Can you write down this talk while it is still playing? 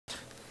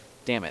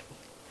Damn it.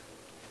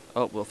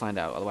 Oh, we'll find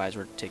out. Otherwise,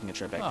 we're taking a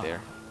trip back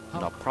there.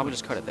 And I'll probably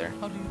just cut it there.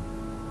 How do you...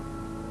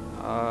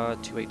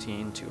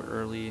 2:18, too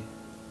early.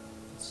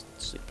 Let's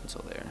sleep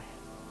until there.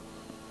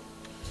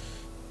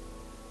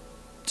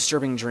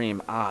 Disturbing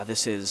dream. Ah,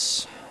 this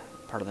is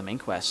part of the main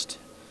quest.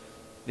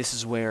 This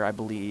is where I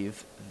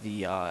believe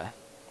the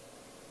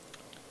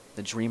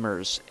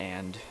dreamers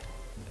and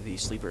the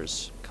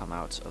sleepers come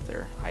out of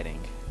their hiding.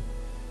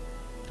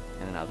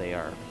 And now they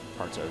are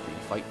parts of the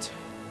fight.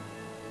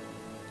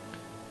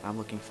 I'm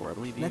looking for, I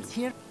believe you. Let's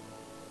hear.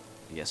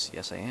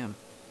 Yes, I am.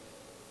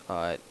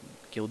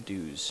 Guild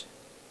dues.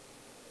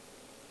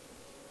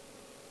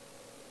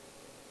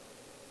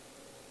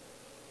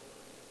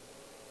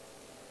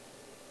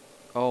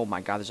 Oh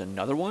my god, there's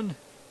another one?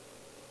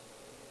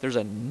 There's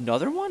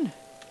another one?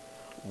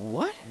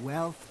 What?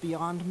 Wealth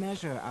beyond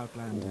measure,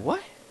 Outlander.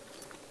 What?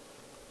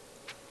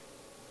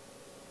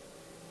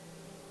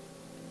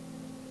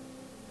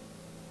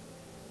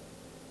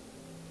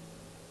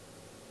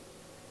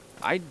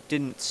 I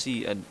didn't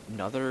see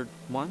another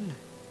one.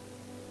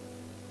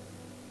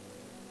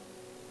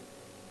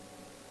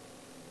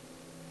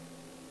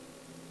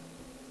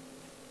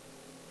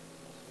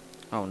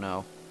 Oh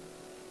no.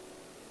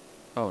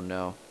 Oh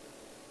no.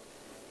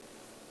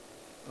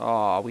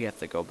 Oh, we have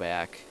to go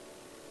back.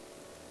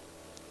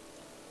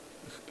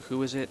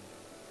 Who is it?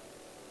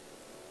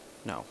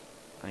 No.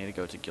 I need to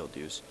go to guild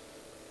dues.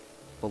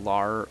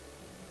 Balar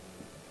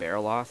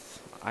Baraloth?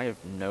 I have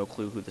no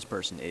clue who this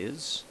person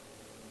is.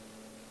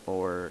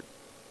 Or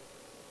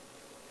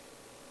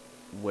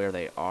where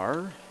they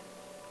are.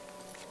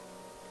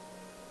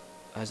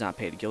 Has not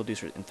paid guild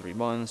dues in 3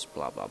 months,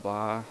 blah blah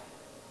blah.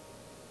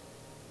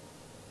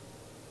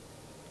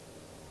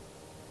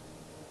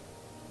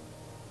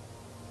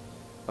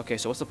 Okay,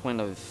 so what's the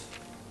point of...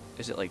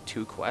 Is it like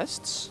 2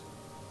 quests?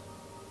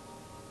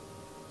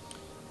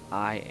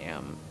 I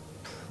am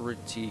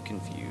pretty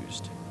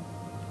confused.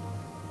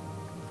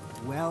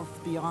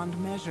 Wealth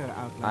beyond measure,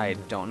 Outlander. I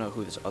don't know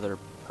who this other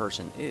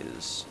person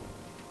is.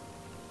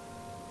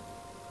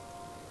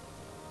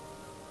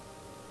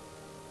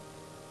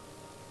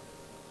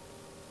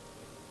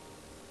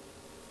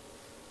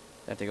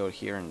 I have to go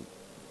here and...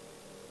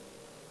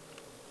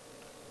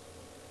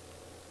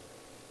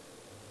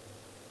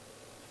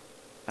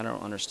 I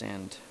don't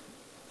understand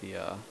the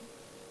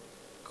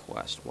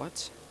quest.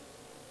 What?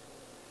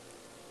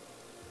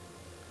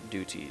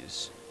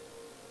 Duties.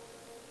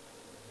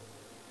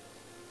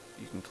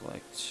 You can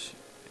collect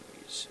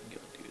these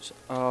guild dues.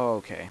 Oh,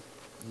 okay.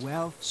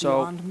 Wealth So,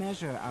 beyond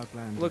measure,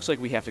 Outlander. looks like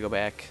we have to go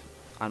back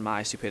on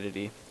my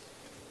stupidity.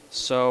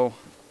 So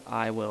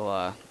I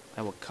will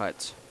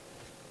cut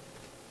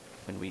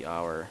when we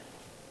are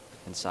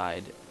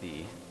inside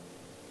the...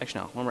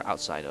 Actually, no, when we're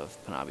outside of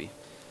Punabi.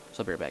 So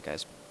I'll be right back,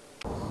 guys.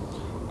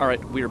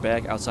 Alright, we are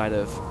back outside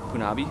of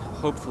Punabi.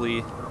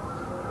 Hopefully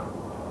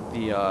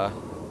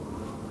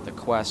the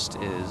quest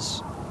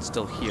is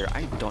still here.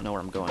 I don't know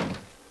where I'm going.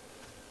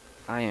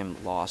 I am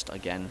lost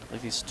again.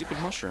 Like these stupid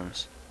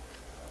mushrooms.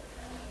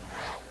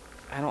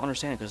 I don't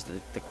understand it because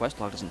the quest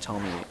log doesn't tell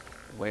me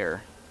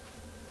where.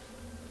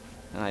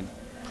 And I'm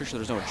pretty sure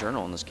there's no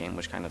journal in this game,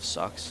 which kind of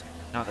sucks.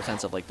 Not in the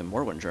sense of like the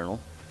Morrowind journal.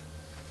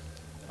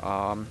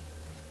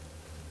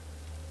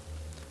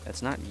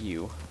 That's not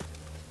you.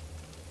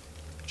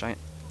 Giant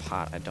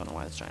pot. I don't know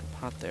why there's a giant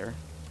pot there.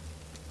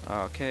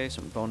 Okay,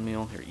 some bone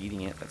meal. You're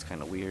eating it. That's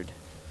kind of weird.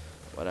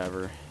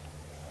 Whatever.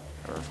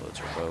 Whatever floats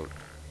your boat.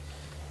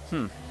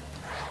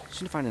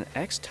 Just need to find an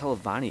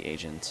ex-Televani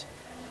agent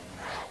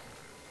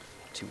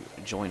to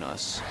join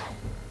us.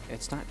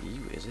 It's not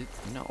you, is it?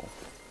 No.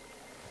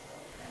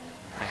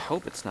 I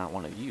hope it's not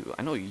one of you.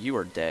 I know you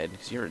are dead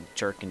because you're a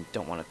jerk and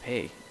don't want to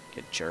pay,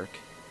 you jerk.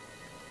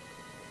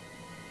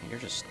 You're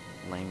just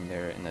laying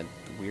there in a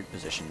weird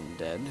position,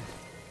 dead.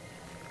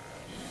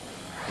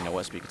 You know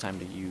what? Speak of time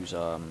to use,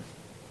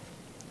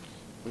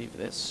 leave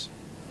this.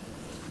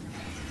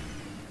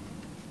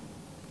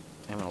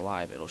 I'm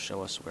alive. It'll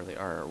show us where they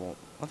are. Well,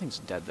 nothing's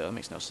dead though. It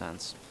makes no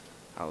sense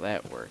how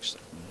that works.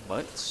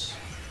 But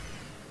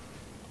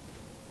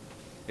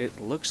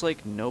it looks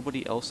like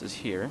nobody else is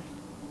here.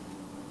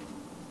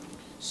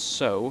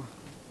 So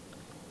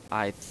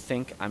I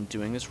think I'm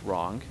doing this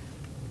wrong.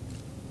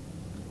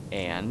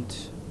 And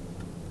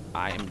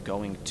I am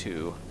going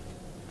to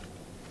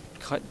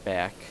cut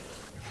back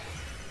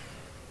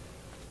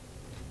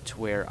to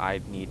where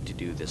I need to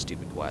do this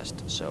stupid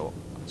quest. So,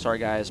 sorry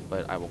guys,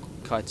 but I will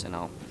cut and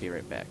I'll be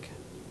right back.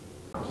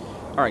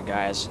 Alright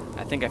guys,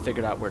 I think I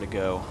figured out where to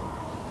go.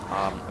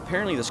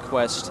 Apparently this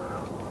quest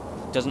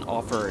doesn't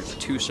offer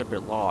 2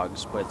 separate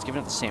logs, but it's given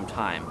at the same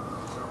time.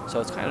 So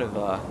it's kind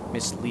of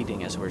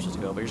misleading as to where you're supposed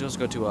to go. But you're supposed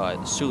to go to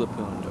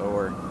Sulapund,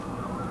 or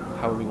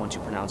however we want to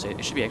pronounce it.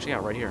 It should be actually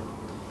out right here.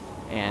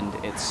 And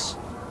it's,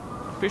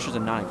 I'm pretty sure it's a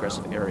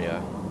non-aggressive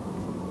area.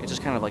 It's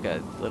just kind of like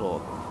a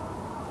little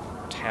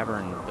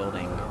tavern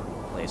building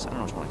place. I don't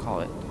know what you want to call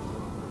it.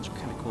 It's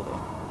kind of cool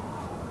though.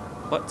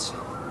 But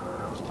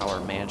our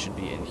man should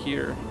be in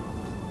here,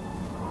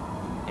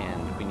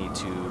 and we need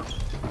to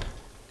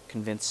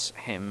convince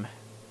him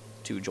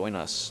to join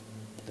us,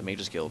 the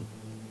Mages Guild.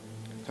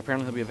 So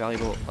apparently he'll be a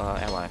valuable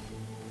ally. I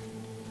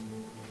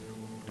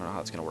don't know how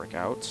it's going to work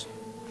out.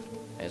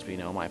 As we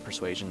know, my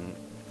persuasion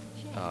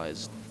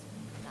is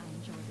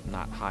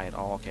not high at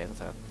all. Okay,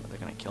 are they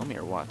going to kill me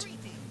or what?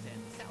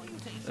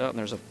 Oh, and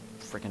there's a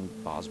freaking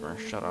Bosmer.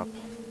 Shut up.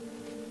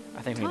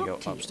 I think we need to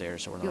go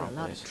upstairs so we're in the wrong place.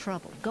 You're a lot of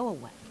trouble. Go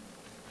away.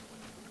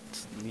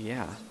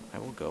 Yeah, I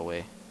will go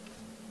away.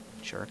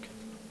 Jerk.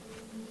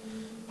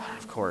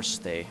 Of course,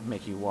 they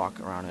make you walk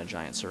around in a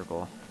giant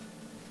circle.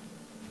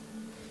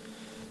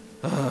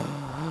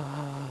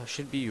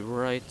 Should be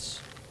right.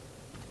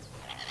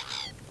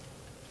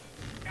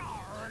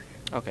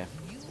 Okay.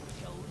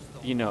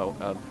 You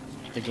know,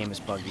 the game is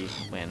buggy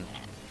when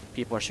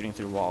people are shooting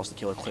through walls to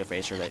kill a cliff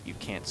racer that you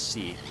can't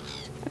see.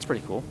 That's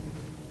pretty cool.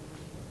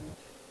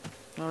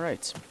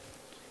 Alright.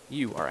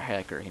 You are a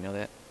hacker, you know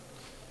that?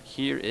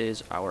 Here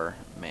is our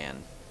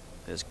man.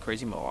 This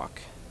crazy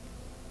mohawk.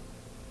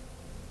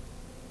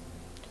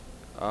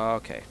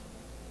 Okay.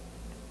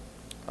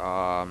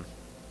 How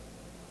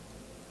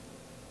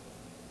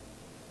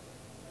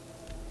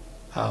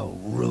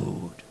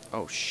rude.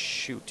 Oh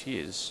shoot, he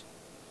is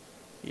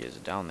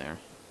down there.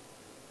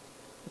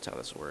 That's how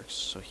this works.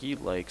 So he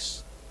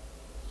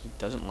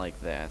doesn't like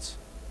that.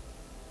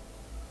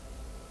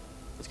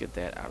 Let's get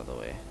that out of the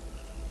way.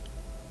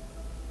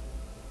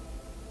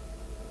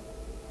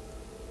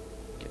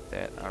 Get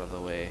that out of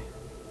the way.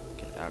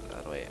 Get that out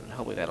of the way. And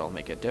hopefully that'll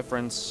make a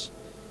difference.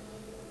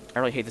 I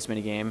really hate this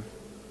minigame.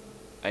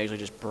 I usually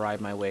just bribe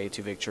my way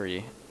to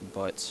victory,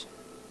 but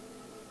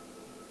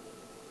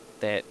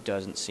that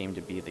doesn't seem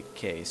to be the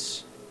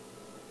case.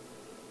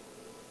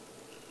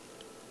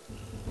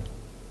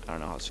 I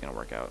don't know how it's going to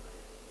work out.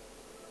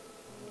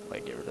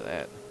 Like, get rid of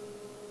that.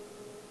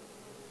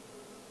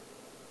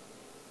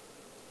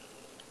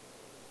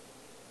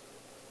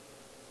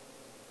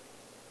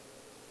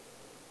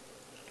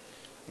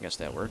 I guess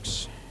that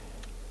works.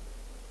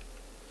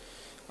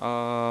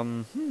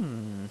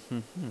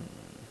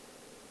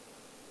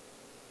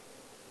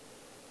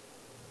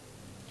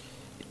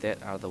 Get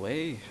that out of the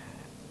way.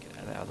 Get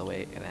that out of the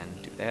way, and then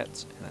do that,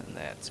 and then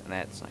that, and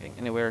that's not getting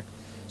anywhere.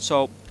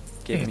 So,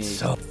 give me.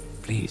 So,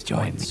 please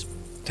join me.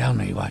 Tell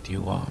me what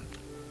you want.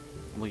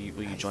 Will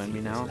you join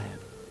me now?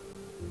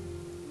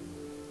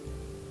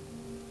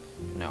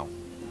 No.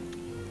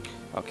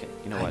 Okay,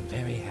 you know what? I'm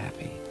very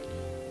happy.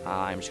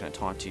 I'm just gonna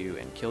taunt you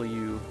and kill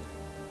you.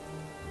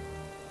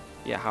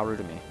 Yeah, how rude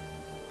of me.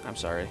 I'm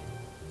sorry.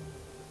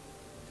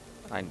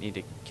 I need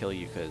to kill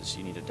you because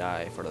you need to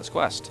die for this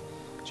quest. So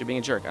you're being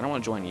a jerk. I don't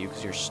want to join you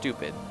because you're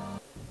stupid.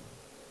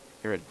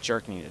 You're a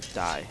jerk and you need to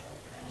die.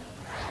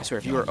 I swear,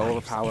 if you are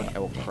overpowered, I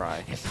will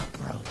cry. That's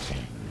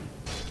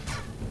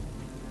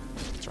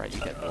right,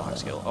 you get block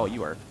skill. Oh,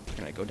 you are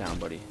gonna go down,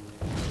 buddy.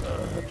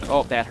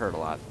 Oh, that hurt a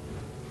lot.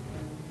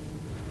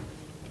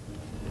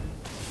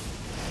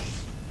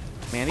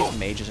 Man, these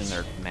mages and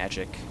their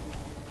magic.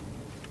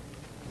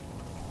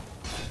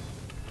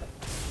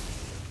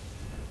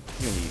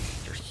 You need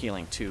your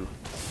healing too.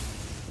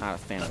 Not a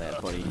fan of that,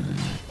 buddy.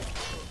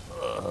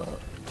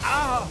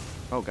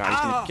 Oh god, he's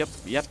gonna.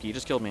 Yep, he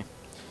just killed me.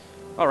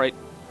 Alright.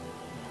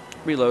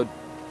 Reload.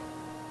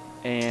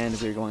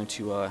 And we're going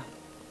to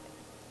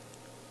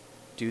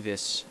do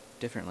this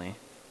differently.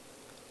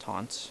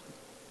 Taunts.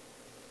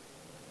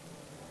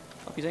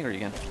 Oh, he's angry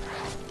again.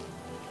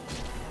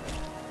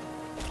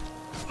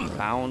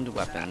 Bound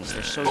weapons.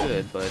 They're so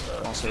good, but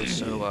also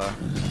so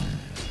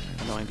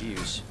annoying to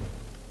use.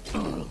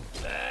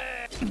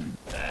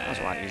 That was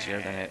a lot easier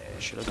than it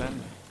should have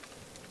been.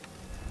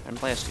 And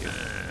blast you.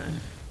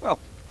 Well,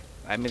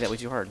 I made that way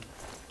too hard.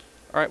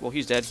 Alright, well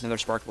he's dead. Another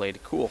spark blade.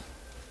 Cool.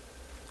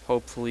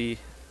 Hopefully...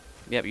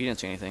 Yep, you didn't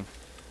see anything.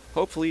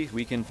 Hopefully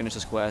we can finish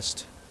this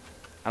quest.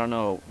 I don't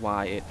know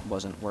why it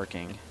wasn't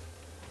working.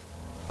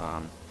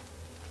 I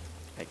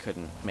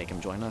couldn't make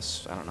him join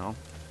us. I don't know.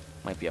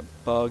 Might be a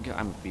bug.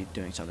 I might be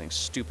doing something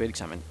stupid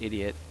because I'm an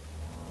idiot.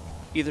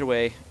 Either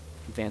way,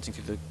 advancing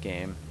through the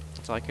game,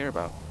 that's all I care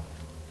about.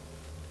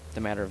 The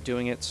matter of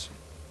doing it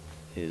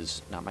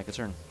is not my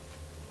concern.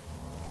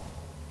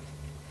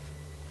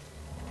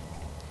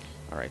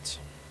 Alright.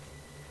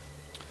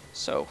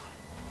 So,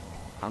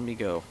 on we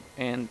go.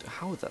 And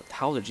how the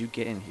hell did you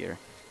get in here?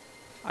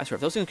 I swear,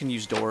 if those things can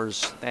use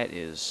doors, that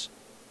is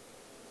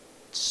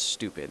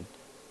stupid.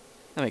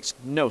 That makes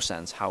no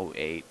sense how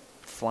a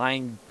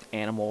flying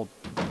animal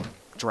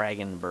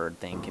dragon bird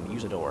thing can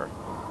use a door.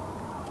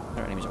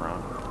 There are enemies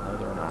around. No,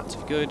 there are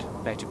not. Good.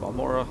 Back to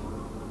Balmora.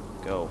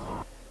 Go.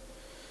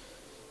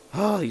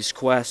 Oh, these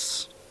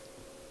quests.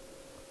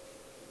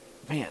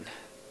 Man.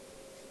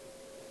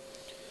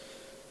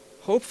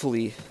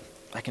 Hopefully,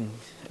 I can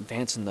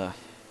advance in the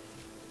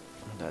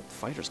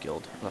Fighters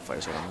Guild. Not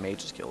Fighters Guild, the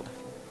Mages Guild.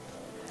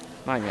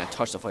 I'm not even going to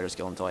touch the Fighters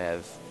Guild until I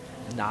have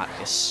not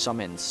a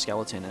summoned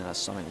skeleton and a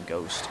summoned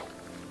ghost.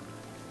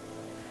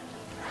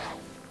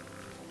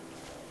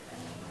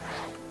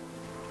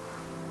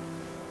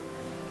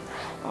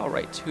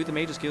 Alright, to the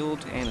Mages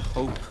Guild and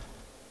hope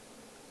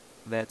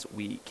that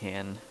we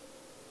can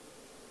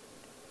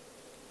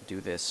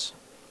do this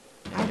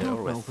I Get it over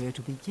don't know with. where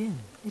to begin.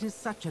 It is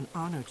such an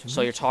honor to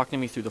So meet you're talking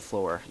to me through the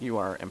floor. You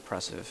are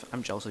impressive.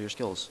 I'm jealous of your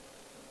skills.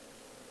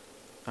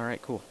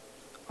 Alright, cool.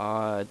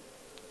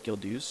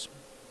 Guild dues.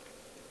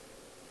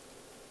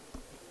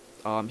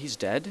 He's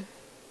dead.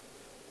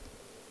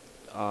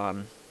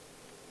 I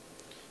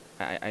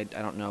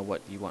don't know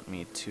what you want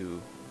me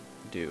to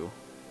do.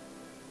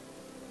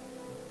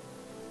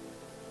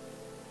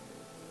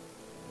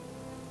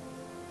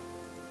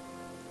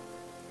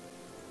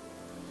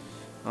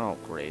 Oh,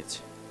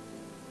 great.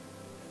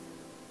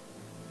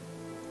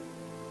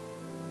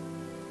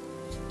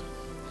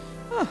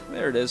 Ah,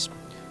 there it is.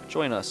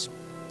 Join us.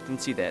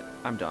 Didn't see that.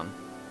 I'm done.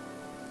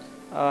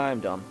 I'm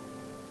done.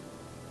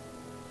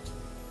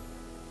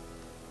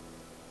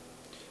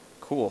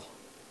 Cool.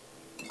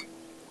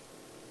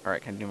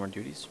 Alright, can I do more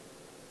duties?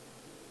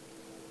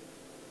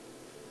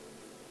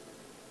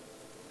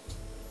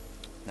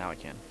 Now I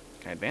can.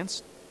 Can I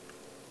advance?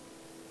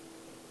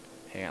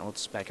 Hang on,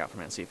 let's back out for a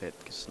minute and see if it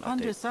gives an update.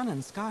 Under sun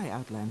and sky,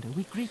 Outlander,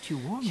 we greet you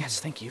warmly. Yes,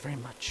 thank you very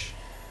much.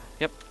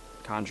 Yep,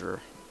 Conjurer.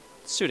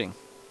 Suiting.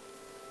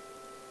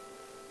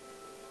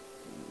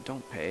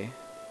 Don't pay.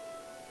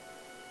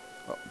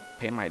 Oh,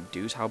 pay my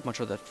dues? How much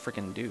are the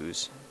freaking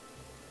dues?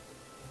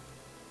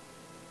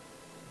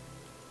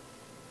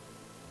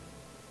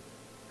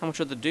 How much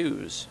are the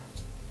dues?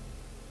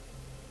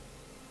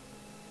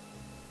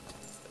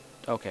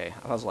 Okay,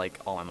 I was like,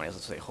 all my money.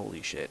 Let's say,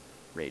 holy shit.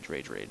 Rage,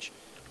 rage, rage.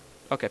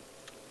 Okay.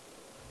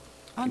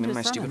 Give me Under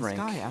my sun stupid and rank.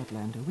 sky,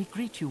 Outlander, we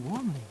greet you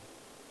warmly.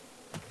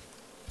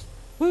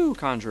 Woo,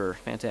 Conjurer.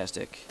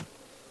 Fantastic.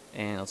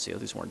 And let's see, I'll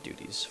do some more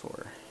duties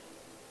for...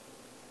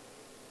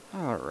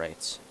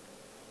 Alright.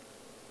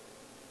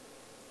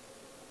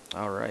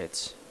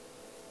 Alright.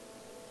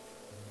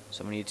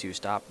 So we need to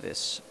stop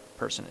this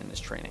person in this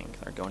training.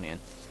 They're going in.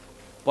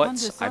 But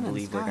Under I sun and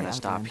believe we're sky, going to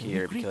stop Outlander, we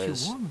here greet you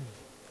because warmly.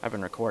 I've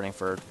been recording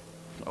for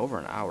over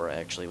an hour,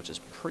 actually, which is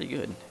pretty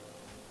good.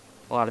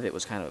 A lot of it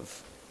was kind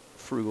of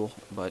frugal,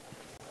 but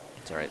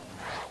it's alright.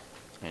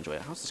 I enjoy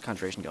it. How's this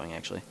concentration going,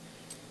 actually?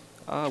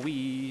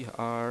 We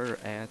are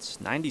at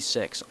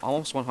 96,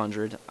 almost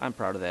 100. I'm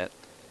proud of that.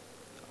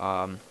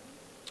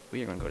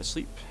 We are going to go to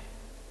sleep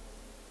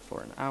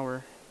for an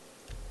hour.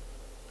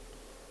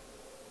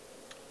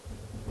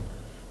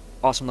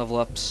 Awesome level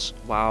ups.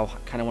 Wow,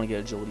 I kind of want to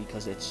get agility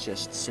because it's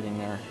just sitting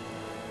there.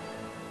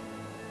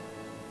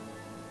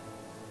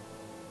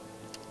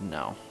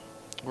 No.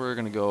 We're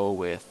going to go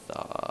with,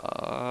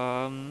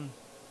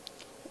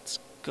 let's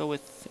go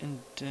with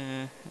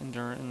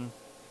endurance.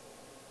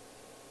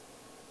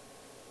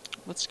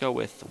 Let's go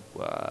with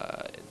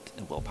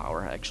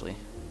willpower, actually.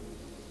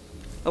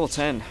 Level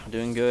 10,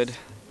 doing good.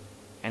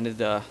 Ended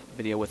the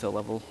video with a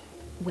level.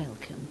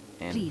 Welcome.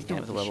 And Please don't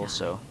with a be level, shy.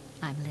 so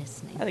I'm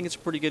listening. I think it's a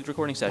pretty good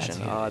recording session.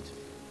 Let's hear it.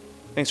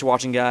 Thanks for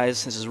watching,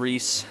 guys. This is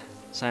Reese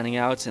signing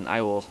out, and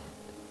I will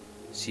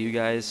see you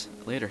guys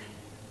later.